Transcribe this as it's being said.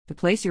To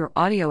place your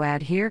audio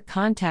ad here,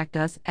 contact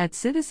us at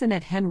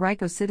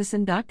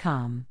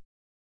citizen@henricocitizen.com.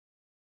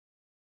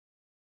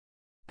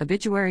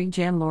 Obituary: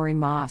 Jan Lori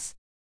Moss.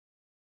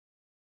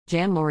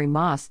 Jan Lori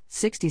Moss,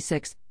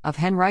 66,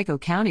 of Henrico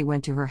County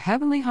went to her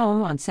heavenly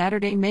home on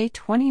Saturday, May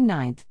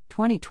 29,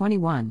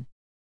 2021.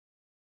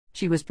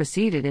 She was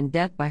preceded in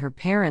death by her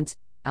parents,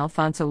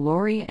 Alfonso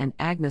Lori and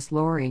Agnes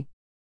Lori.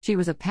 She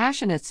was a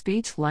passionate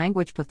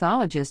speech-language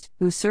pathologist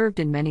who served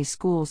in many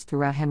schools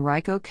throughout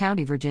Henrico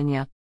County,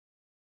 Virginia.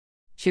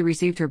 She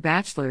received her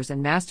bachelor's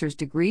and master's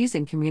degrees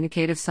in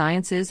communicative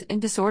sciences and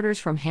disorders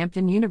from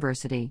Hampton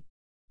University.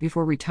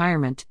 Before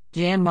retirement,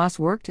 Jan Moss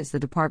worked as the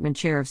department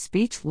chair of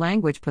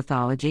speech-language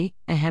pathology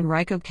in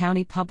Henrico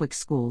County Public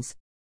Schools.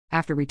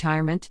 After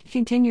retirement, she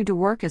continued to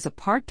work as a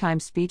part-time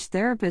speech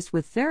therapist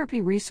with therapy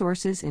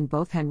resources in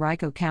both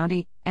Henrico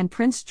County and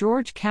Prince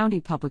George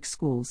County Public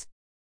Schools.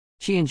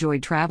 She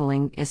enjoyed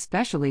traveling,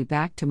 especially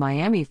back to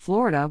Miami,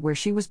 Florida, where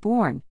she was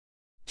born.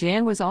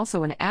 Jan was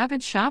also an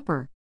avid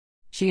shopper.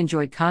 She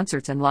enjoyed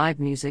concerts and live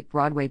music,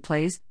 Broadway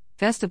plays,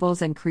 festivals,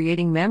 and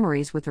creating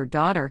memories with her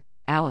daughter,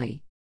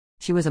 Allie.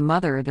 She was a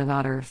mother, a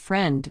daughter, a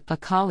friend, a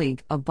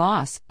colleague, a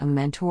boss, a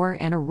mentor,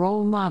 and a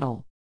role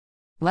model.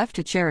 Left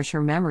to cherish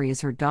her memory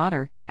is her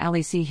daughter,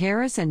 Allie C.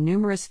 Harris, and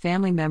numerous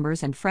family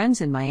members and friends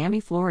in Miami,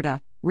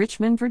 Florida,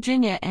 Richmond,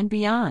 Virginia, and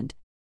beyond.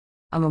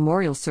 A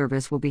memorial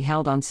service will be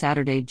held on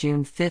Saturday,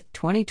 June 5,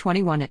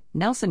 2021 at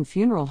Nelson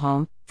Funeral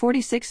Home,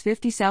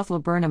 4650 South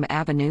Laburnum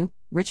Avenue,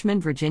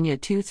 Richmond, Virginia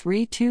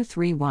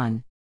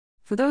 23231.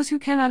 For those who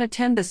cannot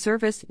attend the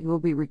service, it will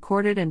be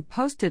recorded and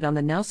posted on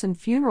the Nelson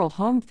Funeral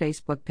Home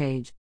Facebook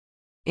page.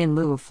 In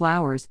lieu of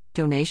flowers,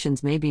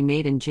 donations may be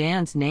made in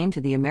Jan's name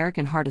to the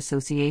American Heart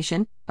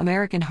Association,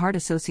 American Heart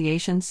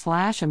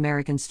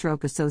Association/American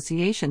Stroke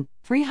Association,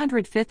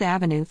 300 Fifth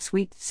Avenue,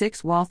 Suite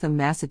 6, Waltham,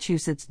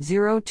 Massachusetts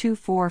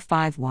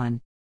 02451.